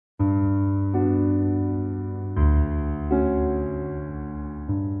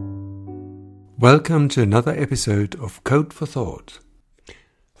Welcome to another episode of Code for Thought.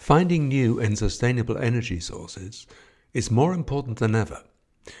 Finding new and sustainable energy sources is more important than ever.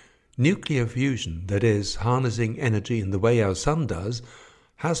 Nuclear fusion, that is, harnessing energy in the way our sun does,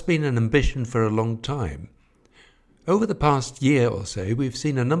 has been an ambition for a long time. Over the past year or so, we've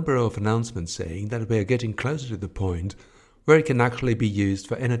seen a number of announcements saying that we are getting closer to the point where it can actually be used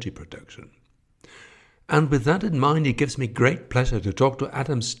for energy production. And with that in mind, it gives me great pleasure to talk to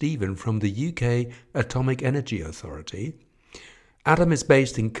Adam Stephen from the UK Atomic Energy Authority. Adam is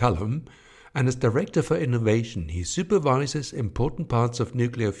based in Culham, and as Director for Innovation, he supervises important parts of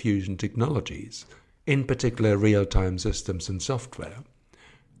nuclear fusion technologies, in particular real-time systems and software.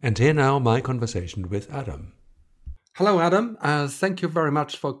 And here now my conversation with Adam. Hello, Adam. Thank you very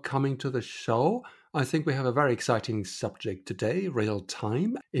much for coming to the show. I think we have a very exciting subject today, real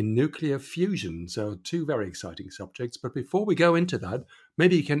time in nuclear fusion. So two very exciting subjects. But before we go into that,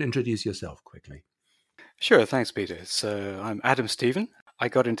 maybe you can introduce yourself quickly. Sure, thanks, Peter. So I'm Adam Stephen. I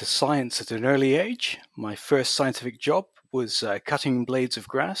got into science at an early age. My first scientific job was cutting blades of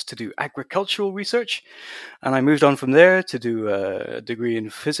grass to do agricultural research. And I moved on from there to do a degree in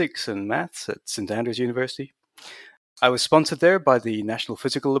physics and maths at St Andrews University. I was sponsored there by the National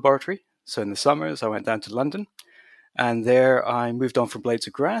Physical Laboratory. So in the summers, I went down to London, and there I moved on from blades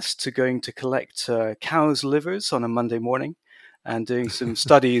of grass to going to collect cows' livers on a Monday morning and doing some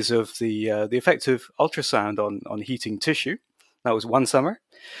studies of the effect of ultrasound on heating tissue. That was one summer.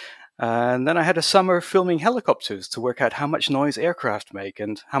 And then I had a summer filming helicopters to work out how much noise aircraft make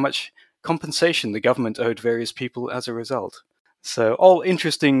and how much compensation the government owed various people as a result. So all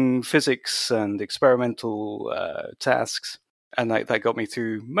interesting physics and experimental tasks. And that got me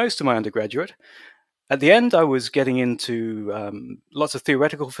through most of my undergraduate. At the end, I was getting into lots of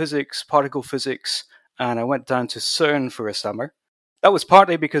theoretical physics, particle physics, and I went down to CERN for a summer. That was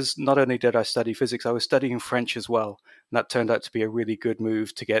partly because not only did I study physics, I was studying French as well. And that turned out to be a really good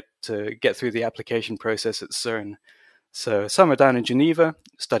move to get through the application process at CERN. So a summer down in Geneva,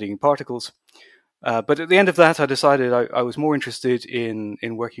 studying particles. But at the end of that, I decided I was more interested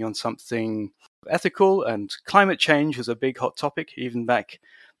in working on something ethical, and climate change was a big hot topic, even back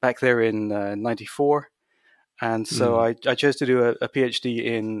there in 94. And so I chose to do a PhD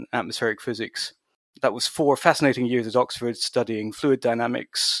in atmospheric physics. That was 4 fascinating years at Oxford, studying fluid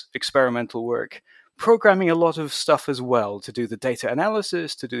dynamics, experimental work, programming a lot of stuff as well, to do the data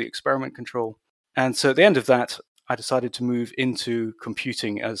analysis, to do the experiment control. And so at the end of that, I decided to move into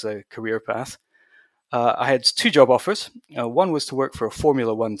computing as a career path. I had 2 job offers. One was to work for a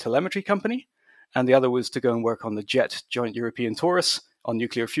Formula One telemetry company, and the other was to go and work on the JET, Joint European Torus, on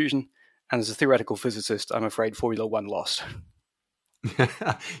nuclear fusion. And as a theoretical physicist, I'm afraid Formula One lost.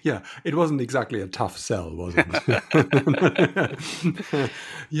 Yeah, it wasn't exactly a tough sell, was it?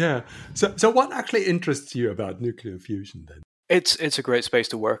 Yeah. So what actually interests you about nuclear fusion then? It's a great space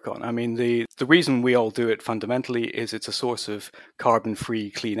to work on. I mean, the reason we all do it fundamentally is it's a source of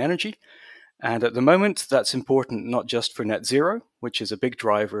carbon-free clean energy. And at the moment, that's important not just for net zero, which is a big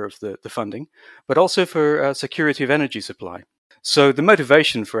driver of the funding, but also for security of energy supply. So the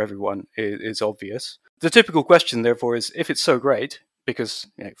motivation for everyone is obvious. The typical question, therefore, is if it's so great, because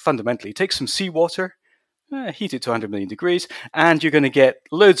fundamentally, take some seawater, heat it to 100 million degrees, and you're going to get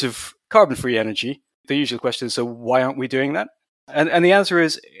loads of carbon-free energy. The usual question is, so why aren't we doing that? And the answer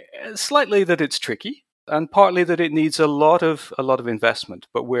is slightly that it's tricky, and partly that it needs a lot of investment,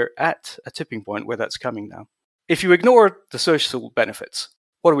 but we're at a tipping point where that's coming now. If you ignore the social benefits,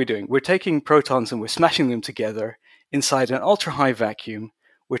 what are we doing? We're taking protons and we're smashing them together inside an ultra-high vacuum.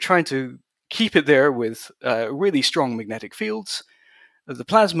 We're trying to keep it there with really strong magnetic fields. The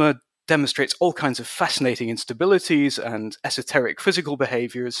plasma demonstrates all kinds of fascinating instabilities and esoteric physical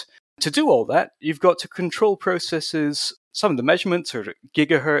behaviors. To do all that, you've got to control processes. Some of the measurements are at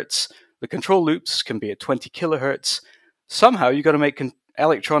gigahertz. The control loops can be at 20 kilohertz. Somehow you've got to make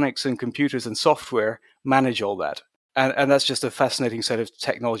electronics and computers and software manage all that. And that's just a fascinating set of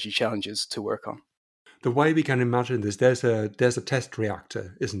technology challenges to work on. The way we can imagine this, there's a test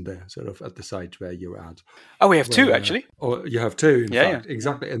reactor, isn't there, sort of at the site where you're at? Oh, we have 2, actually. Or you have 2, in fact. Yeah.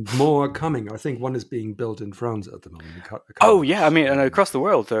 Exactly. And more are coming. I think one is being built in France at the moment. Oh, yeah. I mean, and across the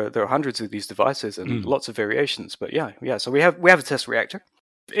world, there are hundreds of these devices and lots of variations. But yeah. So we have a test reactor.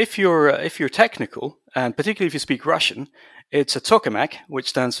 If you're technical, and particularly if you speak Russian, it's a tokamak, which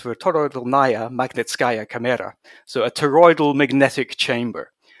stands for Toroidalnaya Magnetskaya Kamera, so a toroidal magnetic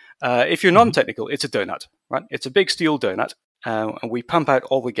chamber. If you're non-technical, it's a donut, right? It's a big steel donut, and we pump out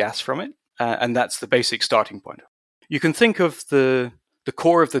all the gas from it, and that's the basic starting point. You can think of the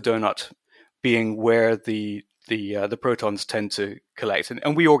core of the donut being where the the protons tend to collect.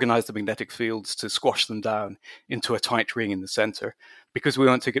 And we organize the magnetic fields to squash them down into a tight ring in the center because we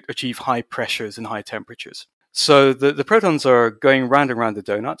want to achieve high pressures and high temperatures. So the protons are going round and round the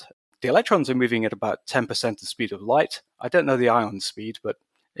donut. The electrons are moving at about 10% the speed of light. I don't know the ion speed, but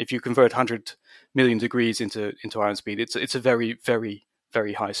if you convert 100 million degrees into ion speed, it's a very, very,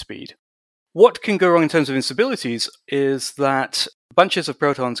 very high speed. What can go wrong in terms of instabilities is that bunches of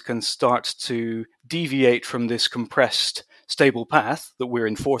protons can start to deviate from this compressed, stable path that we're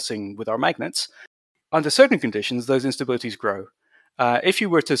enforcing with our magnets. Under certain conditions, those instabilities grow. If you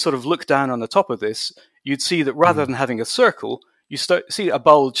were to sort of look down on the top of this, you'd see that rather than having a circle, you see a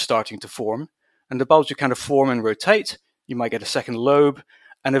bulge starting to form, and the bulge would kind of form and rotate. You might get a second lobe,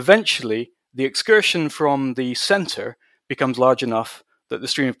 and eventually the excursion from the center becomes large enough that the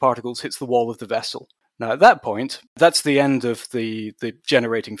stream of particles hits the wall of the vessel. Now, at that point, that's the end of the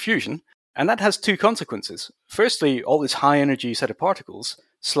generating fusion, and that has two consequences. Firstly, all this high-energy set of particles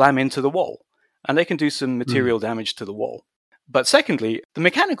slam into the wall, and they can do some material damage to the wall. But secondly, the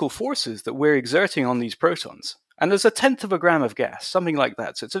mechanical forces that we're exerting on these protons, and there's 1/10 of a gram of gas, something like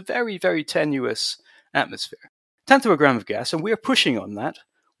that, so it's a very, very tenuous atmosphere. 1/10 of a gram of gas, and we're pushing on that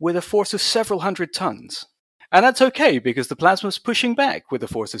with a force of several hundred tons. And that's okay, because the plasma's pushing back with a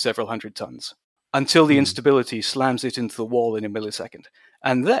force of several hundred tons, until the instability slams it into the wall in a millisecond.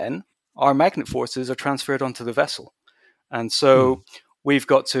 And then our magnet forces are transferred onto the vessel. And so we've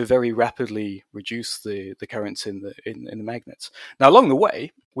got to very rapidly reduce the currents in the magnets. Now, along the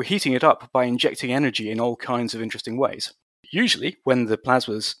way, we're heating it up by injecting energy in all kinds of interesting ways. Usually, when the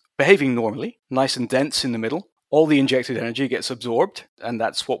plasma's behaving normally, nice and dense in the middle, all the injected energy gets absorbed, and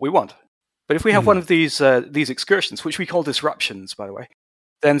that's what we want. But if we have one of these excursions, which we call disruptions, by the way,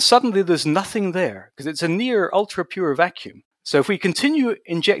 then suddenly there's nothing there, because it's a near ultra-pure vacuum. So if we continue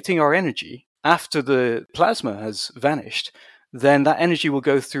injecting our energy after the plasma has vanished, then that energy will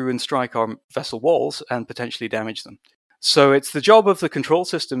go through and strike our vessel walls and potentially damage them. So it's the job of the control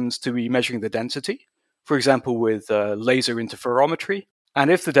systems to be measuring the density, for example, with laser interferometry. And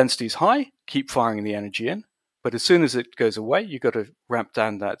if the density is high, keep firing the energy in. But as soon as it goes away, you've got to ramp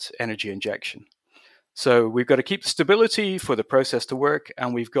down that energy injection. So we've got to keep the stability for the process to work,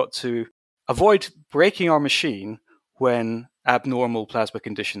 and we've got to avoid breaking our machine when abnormal plasma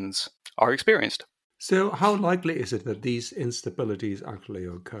conditions are experienced. So how likely is it that these instabilities actually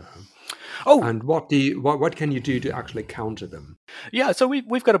occur? Oh, and what can you do to actually counter them? Yeah, so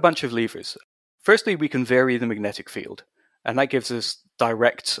we've got a bunch of levers. Firstly, we can vary the magnetic field, and that gives us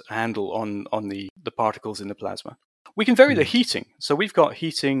direct handle on the particles in the plasma. We can vary the heating. So we've got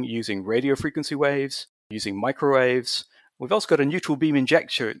heating using radio frequency waves, using microwaves. We've also got a neutral beam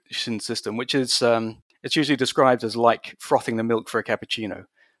injection system, which is it's usually described as like frothing the milk for a cappuccino.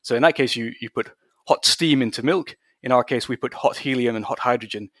 So in that case, you put hot steam into milk. In our case, we put hot helium and hot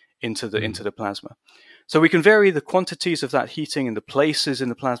hydrogen into the plasma. So we can vary the quantities of that heating and the places in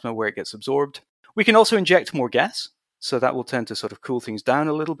the plasma where it gets absorbed. We can also inject more gas, so that will tend to sort of cool things down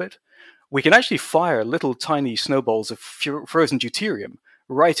a little bit. We can actually fire little tiny snowballs of frozen deuterium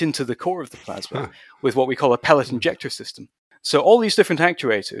right into the core of the plasma with what we call a pellet injector system. So all these different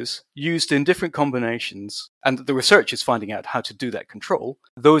actuators used in different combinations, and the research is finding out how to do that control.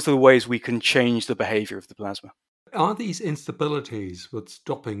 Those are the ways we can change the behavior of the plasma. Are these instabilities what's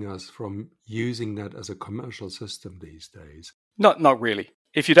stopping us from using that as a commercial system these days? Not really.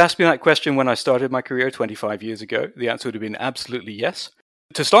 If you'd asked me that question when I started my career 25 years ago, the answer would have been absolutely yes.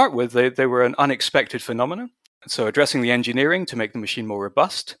 To start with, they were an unexpected phenomenon. So addressing the engineering to make the machine more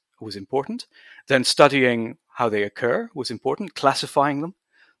robust was important. Then studying how they occur was important, classifying them.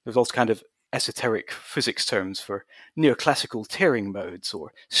 There's also kind of esoteric physics terms for neoclassical tearing modes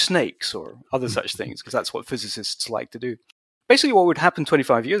or snakes or other such things, because that's what physicists like to do. Basically, what would happen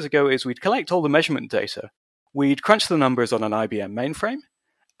 25 years ago is we'd collect all the measurement data, we'd crunch the numbers on an IBM mainframe,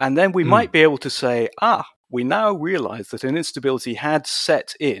 and then we might be able to say, we now realize that an instability had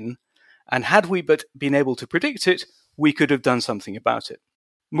set in, and had we but been able to predict it, we could have done something about it.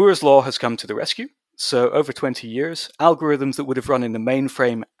 Moore's law has come to the rescue. So over 20 years, algorithms that would have run in the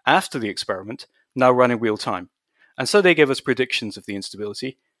mainframe after the experiment now run in real time. And so they give us predictions of the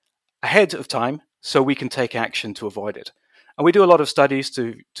instability ahead of time so we can take action to avoid it. And we do a lot of studies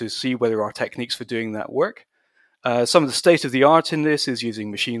to see whether our techniques for doing that work. Some of the state of the art in this is using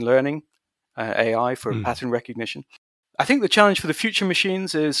machine learning, AI for pattern recognition. I think the challenge for the future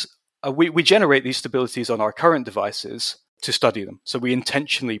machines is we generate these stabilities on our current devices to study them. So we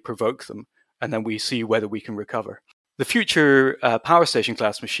intentionally provoke them, and then we see whether we can recover. The future power station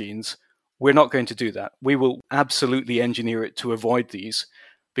class machines, we're not going to do that. We will absolutely engineer it to avoid these.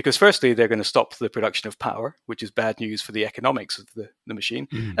 Because firstly, they're going to stop the production of power, which is bad news for the economics of the machine.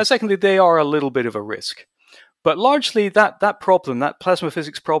 And secondly, they are a little bit of a risk. But largely, that problem, that plasma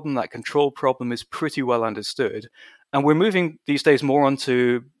physics problem, that control problem is pretty well understood. And we're moving these days more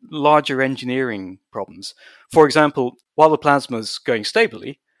onto larger engineering problems. For example, while the plasma's going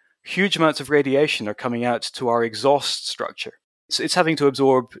stably, huge amounts of radiation are coming out to our exhaust structure. It's having to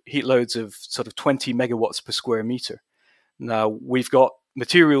absorb heat loads of sort of 20 megawatts per square meter. Now, we've got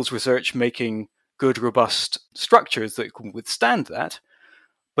materials research making good, robust structures that can withstand that.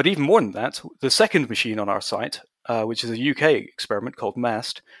 But even more than that, the second machine on our site, which is a UK experiment called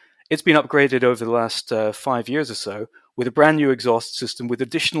MAST, it's been upgraded over the last 5 years or so with a brand new exhaust system with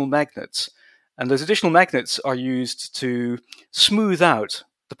additional magnets. And those additional magnets are used to smooth out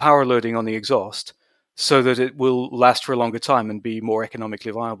the power loading on the exhaust so that it will last for a longer time and be more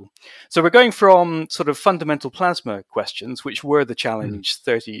economically viable. So we're going from sort of fundamental plasma questions, which were the challenge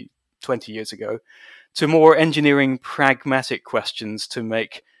 30, 20 years ago, to more engineering pragmatic questions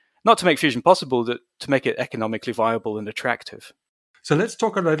not to make fusion possible, but to make it economically viable and attractive. So let's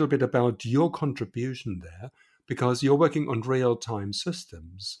talk a little bit about your contribution there, because you're working on real-time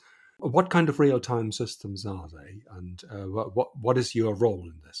systems. What kind of real-time systems are they, and what is your role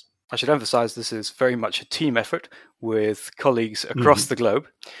in this? I should emphasize this is very much a team effort with colleagues across the globe.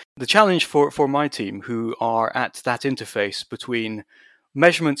 The challenge for my team, who are at that interface between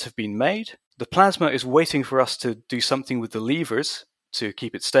measurements have been made, the plasma is waiting for us to do something with the levers to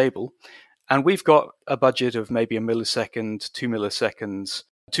keep it stable, and we've got a budget of maybe 1 millisecond, 2 milliseconds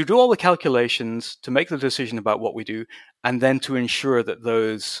to do all the calculations, to make the decision about what we do, and then to ensure that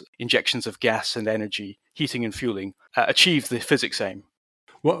those injections of gas and energy, heating and fueling, achieve the physics aim.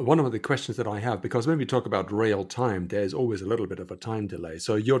 Well, one of the questions that I have, because when we talk about real time, there's always a little bit of a time delay.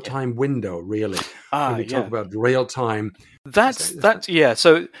 So your time window, really, when we talk about real time. So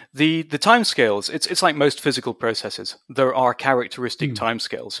the time scales, it's like most physical processes. There are characteristic time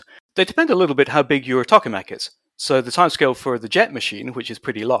scales. They depend a little bit how big your tokamak is. So the time scale for the jet machine, which is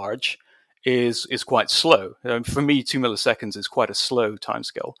pretty large, is quite slow. For me, 2 milliseconds is quite a slow time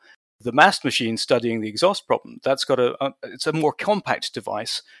scale. The MAST machine studying the exhaust problem, that's got it's a more compact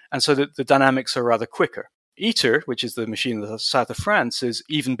device, and so the dynamics are rather quicker. ITER, which is the machine in the south of France, is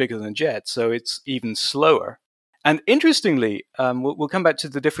even bigger than JET, so it's even slower. And interestingly, we'll come back to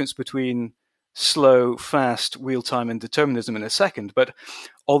the difference between slow, fast, real-time, and determinism in a second, but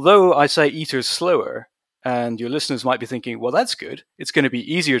although I say ITER's slower, and your listeners might be thinking, well, that's good, it's going to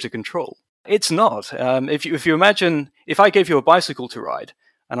be easier to control. It's not. If you imagine, if I gave you a bicycle to ride,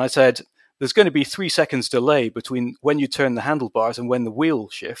 and I said, there's going to be 3 seconds delay between when you turn the handlebars and when the wheel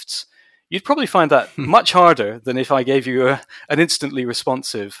shifts, you'd probably find that much harder than if I gave you an instantly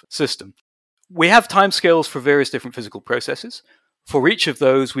responsive system. We have timescales for various different physical processes. For each of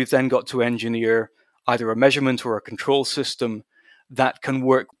those, we've then got to engineer either a measurement or a control system that can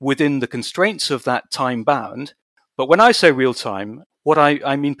work within the constraints of that time bound. But when I say real time, what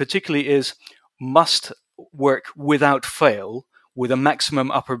I mean particularly is must work without fail, with a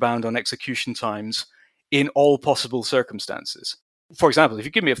maximum upper bound on execution times in all possible circumstances. For example, if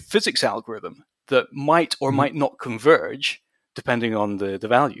you give me a physics algorithm that might or might not converge, depending on the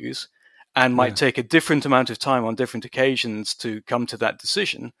values, and might take a different amount of time on different occasions to come to that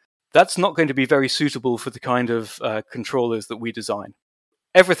decision, that's not going to be very suitable for the kind of controllers that we design.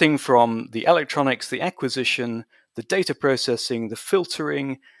 Everything from the electronics, the acquisition, the data processing, the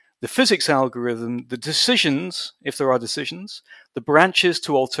filtering, the physics algorithm, the decisions, if there are decisions, the branches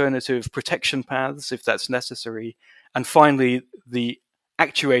to alternative protection paths, if that's necessary, and finally, the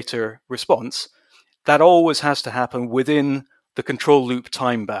actuator response, that always has to happen within the control loop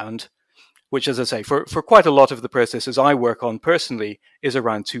time bound, which, as I say, for quite a lot of the processes I work on personally is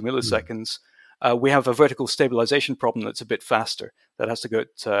around 2 milliseconds. We have a vertical stabilization problem that's a bit faster. That has to go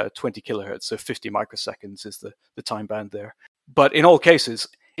at 20 kilohertz, so 50 microseconds is the time band there. But in all cases,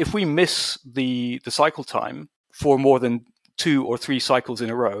 if we miss the cycle time for more than 2 or 3 cycles in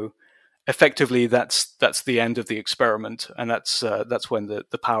a row, effectively that's the end of the experiment, and that's when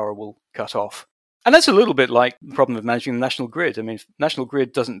the power will cut off. And that's a little bit like the problem of managing the national grid. I mean, if national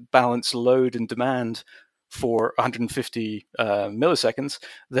grid doesn't balance load and demand for 150 milliseconds,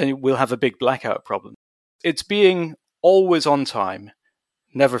 then we'll have a big blackout problem. It's being always on time,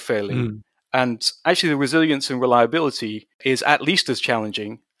 never failing. And actually, the resilience and reliability is at least as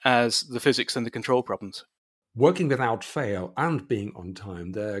challenging as the physics and the control problems. Working without fail and being on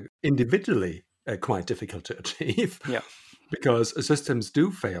time, they're individually quite difficult to achieve. Yeah. Because systems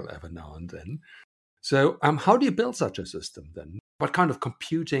do fail every now and then. So how do you build such a system then? What kind of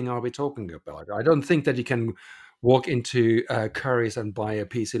computing are we talking about? I don't think that you can walk into Curry's and buy a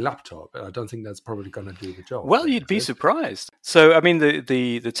PC laptop. I don't think that's probably going to do the job. Well, you'd be surprised. So, I mean,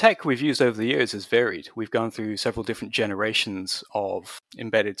 the tech we've used over the years has varied. We've gone through several different generations of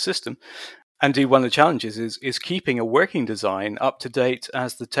embedded system. And indeed, one of the challenges is keeping a working design up to date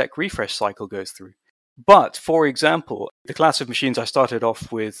as the tech refresh cycle goes through. But, for example, the class of machines I started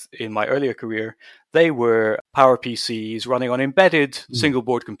off with in my earlier career, they were PowerPCs running on embedded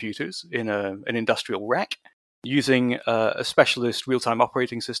single-board computers in an industrial rack using a specialist real-time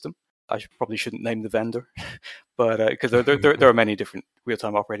operating system. I probably shouldn't name the vendor, but because there are many different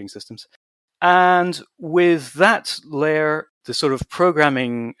real-time operating systems. And with that layer, the sort of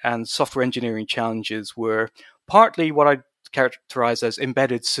programming and software engineering challenges were partly what I'd characterize as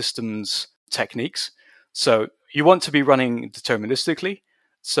embedded systems techniques. So you want to be running deterministically,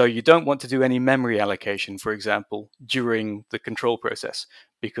 so you don't want to do any memory allocation, for example, during the control process,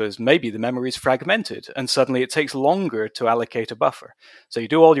 because maybe the memory is fragmented and suddenly it takes longer to allocate a buffer. So you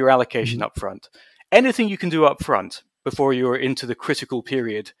do all your allocation up front. Anything you can do up front before you're into the critical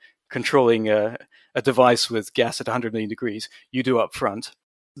period controlling a device with gas at 100 million degrees, you do up front.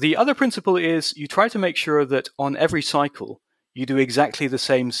 The other principle is you try to make sure that on every cycle, you do exactly the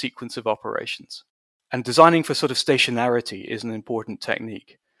same sequence of operations. And designing for sort of stationarity is an important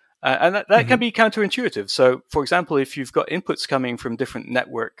technique. And that can be counterintuitive. So, for example, if you've got inputs coming from different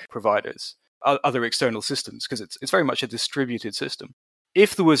network providers, other external systems, because it's very much a distributed system.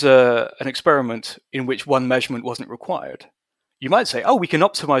 If there was an experiment in which one measurement wasn't required, you might say, oh, we can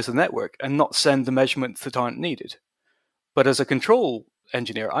optimize the network and not send the measurements that aren't needed. But as a control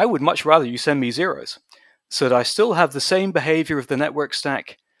engineer, I would much rather you send me zeros so that I still have the same behavior of the network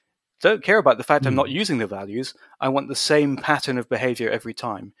stack. Don't care about the fact I'm not using the values. I want the same pattern of behavior every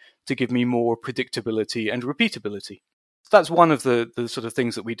time to give me more predictability and repeatability. That's one of the sort of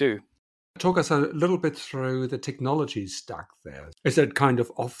things that we do. Talk us a little bit through the technology stack there. Is it kind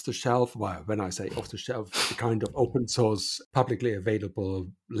of off the shelf? Well, when I say off the shelf, the kind of open source, publicly available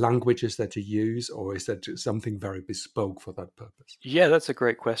languages that you use, or is that something very bespoke for that purpose? Yeah, that's a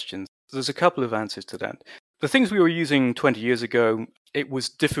great question. There's a couple of answers to that. The things we were using 20 years ago, it was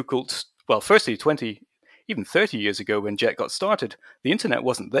difficult. Well, firstly, 20, even 30 years ago when JET got started, the internet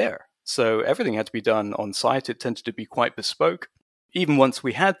wasn't there. So everything had to be done on site. It tended to be quite bespoke. Even once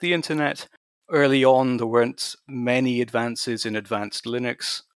we had the internet, early on, there weren't many advances in advanced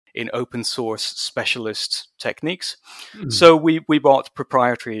Linux, in open source specialist techniques. So we bought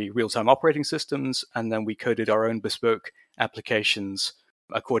proprietary real-time operating systems, and then we coded our own bespoke applications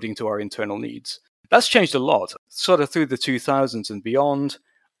according to our internal needs. That's changed a lot. Sort of through the 2000s and beyond,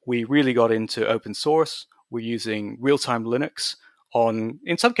 we really got into open source. We're using real-time Linux on,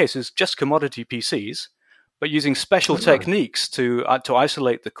 in some cases, just commodity PCs, but using special techniques to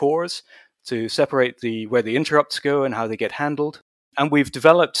isolate the cores, to separate where the interrupts go and how they get handled. And we've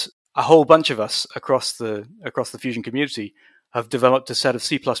developed, a whole bunch of us across the Fusion community have developed a set of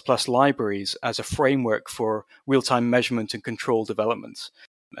C++ libraries as a framework for real-time measurement and control developments.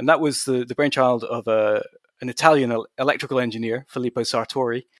 And that was the brainchild of an Italian electrical engineer, Filippo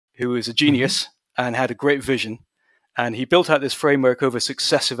Sartori, who was a genius and had a great vision. And he built out this framework over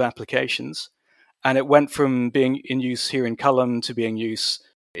successive applications. And it went from being in use here in Culham to being used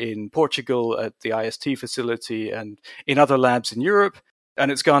in Portugal at the IST facility and in other labs in Europe.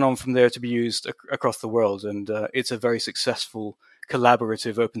 And it's gone on from there to be used across the world. And it's a very successful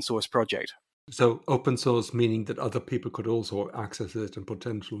collaborative open source project. So open source meaning that other people could also access it and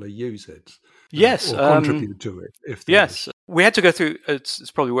potentially use it. Yes. Or contribute to it. Yes. We had to go through, it's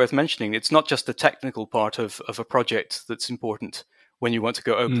probably worth mentioning, it's not just the technical part of a project that's important when you want to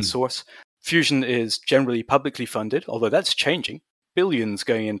go open source. Fusion is generally publicly funded, although that's changing. Billions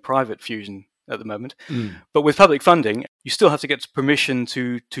going in private Fusion at the moment. But with public funding, you still have to get permission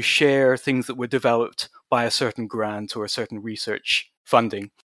to share things that were developed by a certain grant or a certain research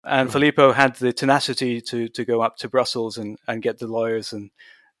funding. And Filippo had the tenacity to go up to Brussels and get the lawyers and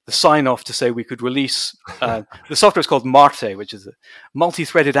the sign-off to say we could release the software is called Marte, which is a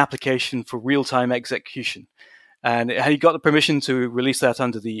multi-threaded application for real-time execution. And he got the permission to release that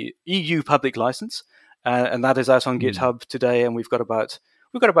under the EU public license, and that is out on GitHub today. And we've got about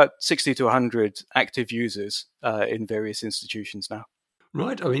 60 to 100 active users in various institutions now.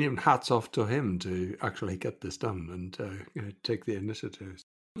 Right. I mean, hats off to him to actually get this done and take the initiative.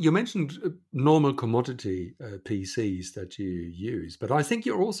 You mentioned normal commodity PCs that you use, but I think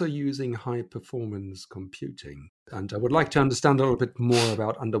you're also using high-performance computing. And I would like to understand a little bit more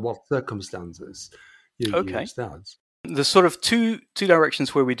about under what circumstances you use that. There's sort of two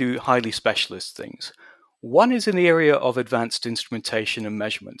directions where we do highly specialist things. One is in the area of advanced instrumentation and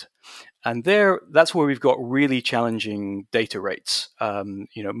measurement. And that's where we've got really challenging data rates,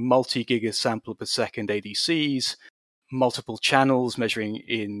 multi-giga sample per second ADCs, multiple channels measuring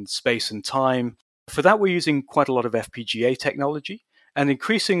in space and time. For that, we're using quite a lot of FPGA technology, and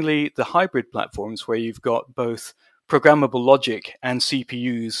increasingly the hybrid platforms where you've got both programmable logic and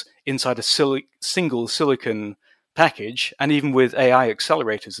CPUs inside a single silicon package, and even with AI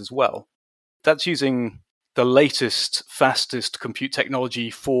accelerators as well. That's using the latest, fastest compute technology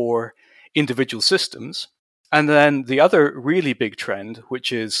for individual systems. And then the other really big trend,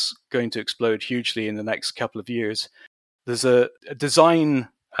 which is going to explode hugely in the next couple of years, there's a design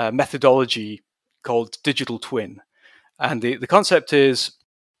methodology called digital twin. And the concept is,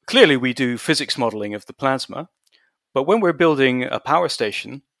 clearly we do physics modeling of the plasma, but when we're building a power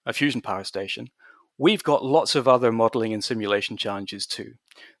station, a fusion power station, we've got lots of other modeling and simulation challenges too.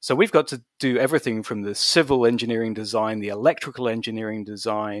 So we've got to do everything from the civil engineering design, the electrical engineering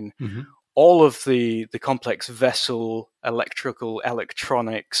design, all of the complex vessel, electrical,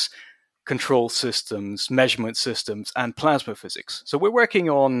 electronics, control systems, measurement systems, and plasma physics. So we're working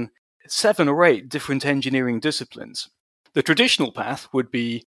on 7 or 8 different engineering disciplines. The traditional path would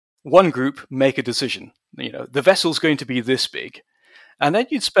be one group make a decision. The vessel's going to be this big. And then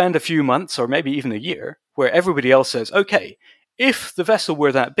you'd spend a few months or maybe even a year where everybody else says, okay, if the vessel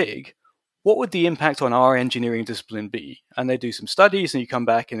were that big, what would the impact on our engineering discipline be? And they do some studies and you come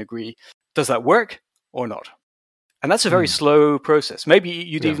back and agree, does that work or not? And that's a very slow process. Maybe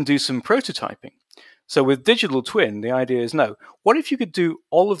you'd even do some prototyping. So with digital twin, the idea is, no, what if you could do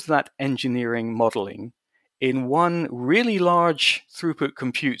all of that engineering modeling in one really large throughput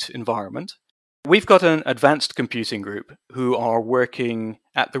compute environment? We've got an advanced computing group who are working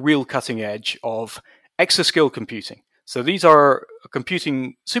at the real cutting edge of exascale computing. So these are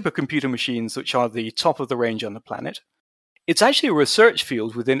supercomputer machines which are the top of the range on the planet. It's actually a research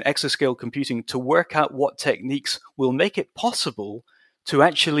field within exascale computing to work out what techniques will make it possible to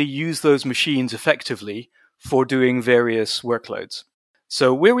actually use those machines effectively for doing various workloads.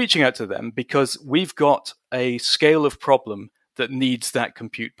 So we're reaching out to them because we've got a scale of problem that needs that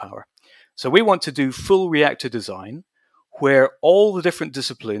compute power. So we want to do full reactor design where all the different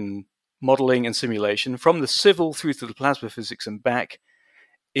discipline modeling and simulation from the civil through to the plasma physics and back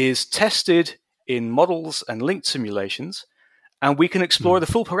is tested in models and linked simulations, and we can explore the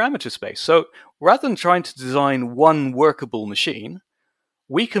full parameter space. So rather than trying to design one workable machine,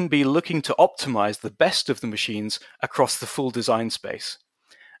 we can be looking to optimize the best of the machines across the full design space.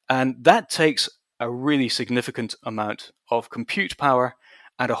 And that takes a really significant amount of compute power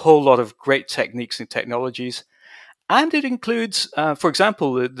and a whole lot of great techniques and technologies. And it includes, for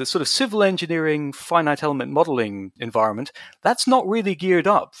example, the sort of civil engineering finite element modeling environment. That's not really geared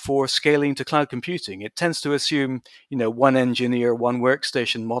up for scaling to cloud computing. It tends to assume, one engineer, one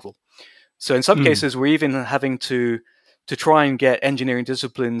workstation model. So in some cases, we're even having to try and get engineering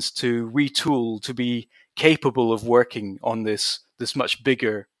disciplines to retool to be capable of working on this much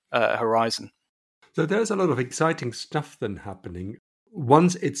bigger horizon. So there's a lot of exciting stuff then happening.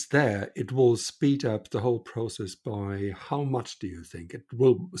 Once it's there, it will speed up the whole process by how much do you think? It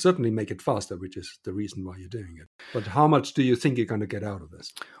will certainly make it faster, which is the reason why you're doing it. But how much do you think you're going to get out of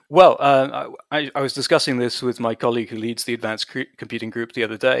this? Well, I was discussing this with my colleague who leads the advanced computing group the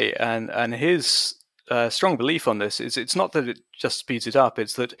other day, and his strong belief on this is it's not that it just speeds it up,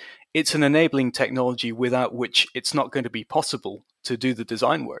 it's that it's an enabling technology without which it's not going to be possible to do the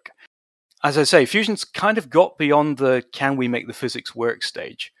design work. As I say, Fusion's kind of got beyond the can we make the physics work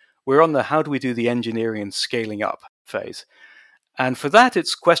stage. We're on the how do we do the engineering and scaling up phase. And for that,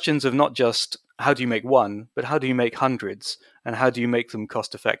 it's questions of not just how do you make one, but how do you make hundreds, and how do you make them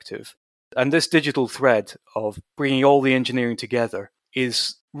cost effective? And this digital thread of bringing all the engineering together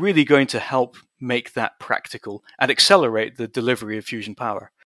is really going to help make that practical and accelerate the delivery of fusion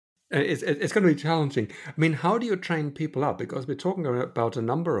power. It's going to be challenging. I mean, how do you train people up? Because we're talking about a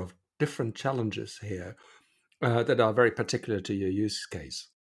number of different challenges here that are very particular to your use case.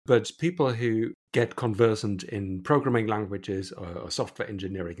 But people who get conversant in programming languages or software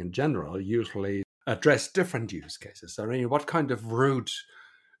engineering in general usually address different use cases. So, what kind of route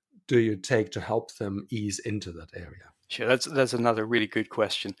do you take to help them ease into that area? Sure, that's another really good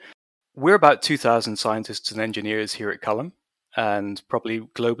question. We're about 2,000 scientists and engineers here at Culham, and probably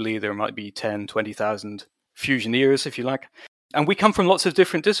globally there might be 10, 20,000 fusioneers, if you like. And we come from lots of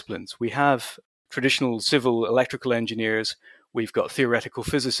different disciplines. We have traditional civil electrical engineers, we've got theoretical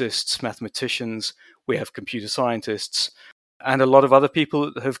physicists, mathematicians, we have computer scientists, and a lot of other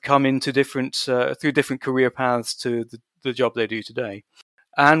people that have come into through different career paths to the job they do today.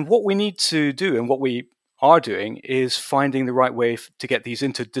 And what we need to do, and what we are doing is finding the right way to get these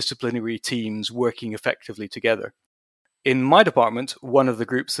interdisciplinary teams working effectively together. In my department, one of the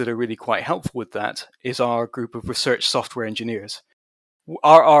groups that are really quite helpful with that is our group of research software engineers.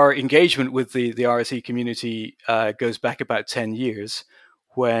 Our engagement with the RSE community goes back about 10 years,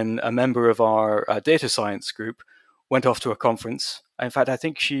 when a member of our data science group went off to a conference. In fact, I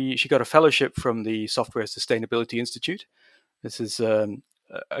think she got a fellowship from the Software Sustainability Institute. This is a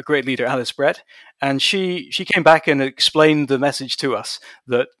great leader, Alice Brett, and she came back and explained the message to us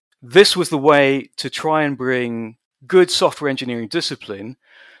that this was the way to try and bring good software engineering discipline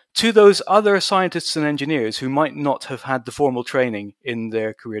to those other scientists and engineers who might not have had the formal training in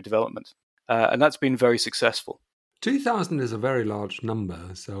their career development. And that's been very successful. 2,000 is a very large number,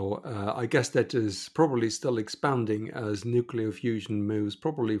 so I guess that is probably still expanding as nuclear fusion moves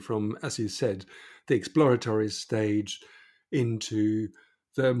probably from, as you said, the exploratory stage into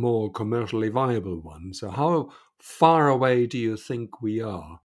the more commercially viable one. So how far away do you think we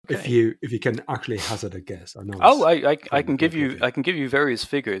are? Okay. If you can actually hazard a guess. I know. I can give you various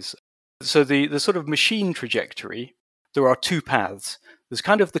figures. So the sort of machine trajectory, there are two paths. There's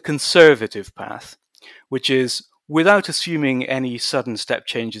kind of the conservative path, which is without assuming any sudden step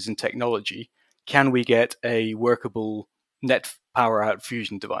changes in technology, can we get a workable net power out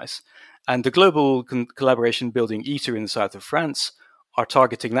fusion device? And the global collaboration building ITER in the south of France are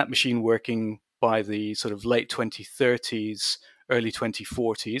targeting that machine working by the sort of late 2030s, early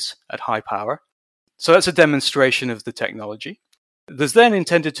 2040s at high power. So that's a demonstration of the technology. There's then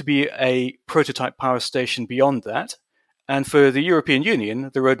intended to be a prototype power station beyond that. And for the European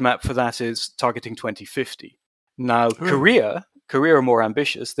Union, the roadmap for that is targeting 2050. Now, Korea are more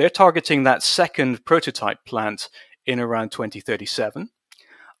ambitious. They're targeting that second prototype plant in around 2037.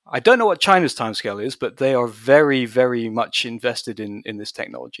 I don't know what China's timescale is, but they are very, very much invested in this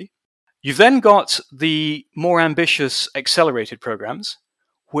technology. You've then got the more ambitious accelerated programs,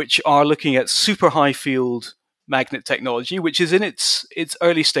 which are looking at super high field magnet technology, which is in its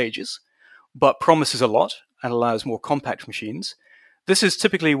early stages, but promises a lot and allows more compact machines. This is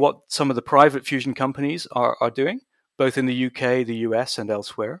typically what some of the private fusion companies are doing, both in the UK, the US, and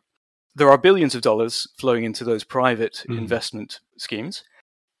elsewhere. There are billions of dollars flowing into those private investment schemes.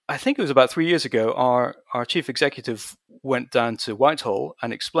 I think it was about 3 years ago, our chief executive went down to Whitehall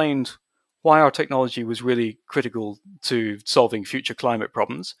and explained why our technology was really critical to solving future climate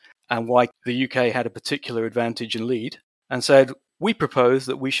problems and why the UK had a particular advantage and lead, and said, we propose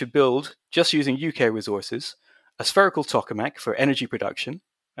that we should build, just using UK resources, a spherical tokamak for energy production,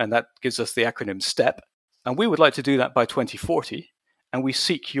 and that gives us the acronym STEP, and we would like to do that by 2040, and we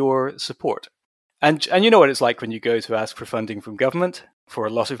seek your support. And you know what it's like when you go to ask for funding from government for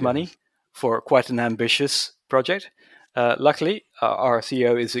a lot of money for quite an ambitious project. Luckily, our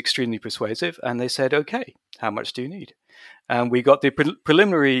CEO is extremely persuasive, and they said, okay, how much do you need? And we got the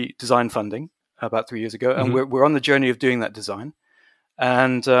preliminary design funding about 3 years ago, and we're on the journey of doing that design.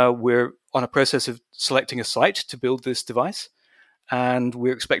 And we're on a process of selecting a site to build this device, and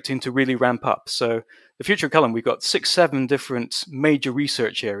we're expecting to really ramp up. So the future of Culham, we've got 6-7 different major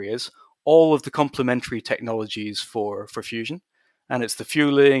research areas, all of the complementary technologies for fusion. And it's the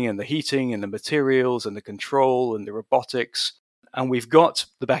fueling and the heating and the materials and the control and the robotics. And we've got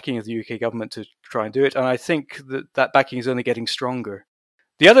the backing of the UK government to try and do it. And I think that backing is only getting stronger.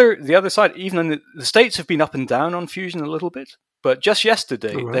 The other side, even in the States have been up and down on fusion a little bit. But just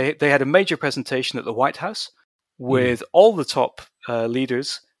yesterday, they had a major presentation at the White House with all the top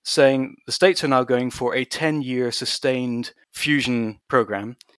leaders saying the States are now going for a 10-year sustained fusion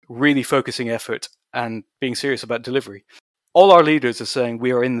program, really focusing effort and being serious about delivery. All our leaders are saying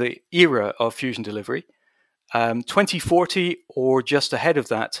we are in the era of fusion delivery. 2040 or just ahead of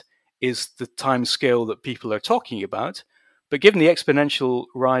that is the time scale that people are talking about. But given the exponential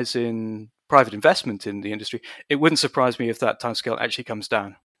rise in private investment in the industry, it wouldn't surprise me if that time scale actually comes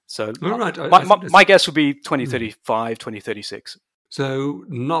down. So my guess would be 2035, 2036. So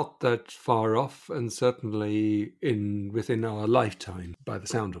not that far off, and certainly within our lifetime, by the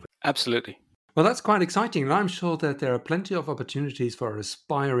sound of it. Absolutely. Well, that's quite exciting, and I'm sure that there are plenty of opportunities for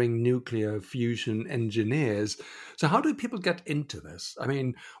aspiring nuclear fusion engineers. So how do people get into this? I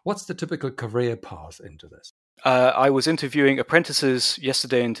mean, what's the typical career path into this? I was interviewing apprentices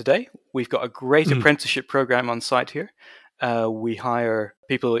yesterday and today. We've got a great apprenticeship program on site here. We hire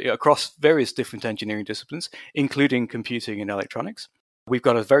people across various different engineering disciplines, including computing and electronics. We've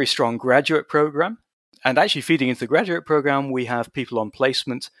got a very strong graduate program. And actually feeding into the graduate program, we have people on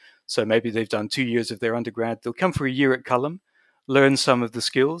placement. So maybe they've done 2 years of their undergrad. They'll come for a year at Culham, learn some of the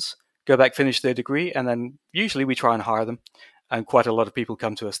skills, go back, finish their degree, and then usually we try and hire them. And quite a lot of people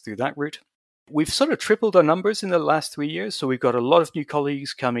come to us through that route. We've sort of tripled our numbers in the last 3 years. So we've got a lot of new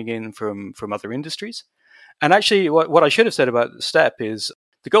colleagues coming in from other industries. And actually, what I should have said about STEP is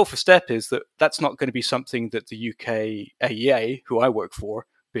the goal for STEP is that that's not going to be something that the UK AEA, who I work for,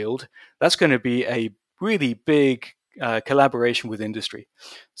 build. That's going to be a really big collaboration with industry.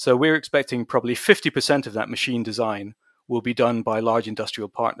 So we're expecting probably 50% of that machine design will be done by large industrial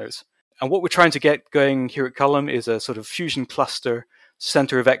partners. And what we're trying to get going here at Culham is a sort of fusion cluster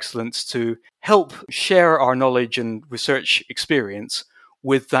center of excellence to help share our knowledge and research experience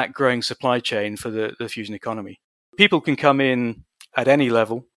with that growing supply chain for the fusion economy. People can come in at any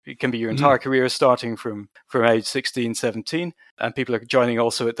level. It can be your entire career starting from age 16, 17, and people are joining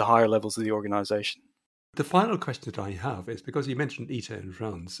also at the higher levels of the organization. The final question that I have is because you mentioned ITER in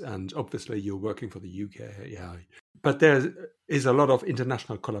France, and obviously you're working for the UK, but there is a lot of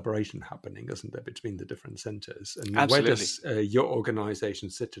international collaboration happening, isn't there, between the different centres? And Absolutely. Where does your organisation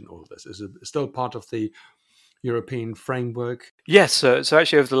sit in all this? Is it still part of the European framework? Yes, so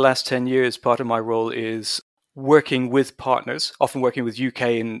actually over the last 10 years, part of my role is working with partners, often working with UK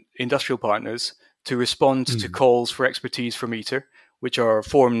and industrial partners, to respond to calls for expertise from ITER, which are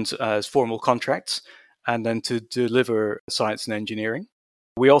formed as formal contracts, and then to deliver science and engineering.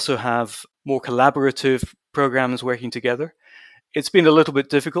 We also have more collaborative programs working together. It's been a little bit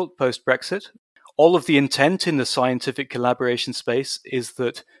difficult post-Brexit. All of the intent in the scientific collaboration space is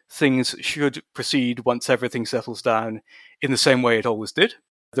that things should proceed once everything settles down in the same way it always did.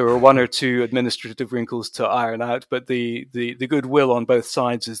 There are one or two administrative wrinkles to iron out, but the goodwill on both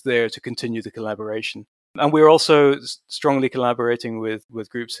sides is there to continue the collaboration. And we're also strongly collaborating with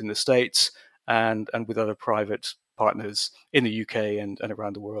groups in the States and with other private partners in the UK and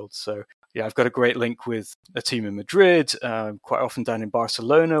around the world. So yeah, I've got a great link with a team in Madrid, quite often down in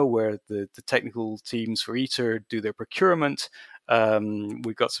Barcelona, where the technical teams for ITER do their procurement.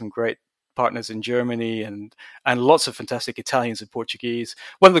 We've got some great partners in Germany and lots of fantastic Italians and Portuguese.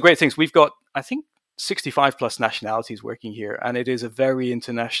 One of the great things, we've got, I think, 65 plus nationalities working here, and it is a very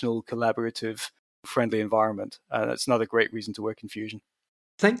international, collaborative, friendly environment. That's another great reason to work in fusion.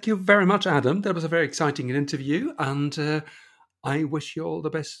 Thank you very much, Adam. That was a very exciting interview, and I wish you all the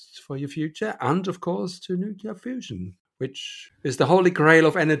best for your future and, of course, to nuclear fusion, which is the holy grail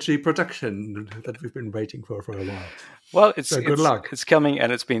of energy production that we've been waiting for a while. Well, good luck. It's coming,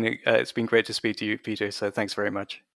 and it's been great to speak to you, Peter. So thanks very much.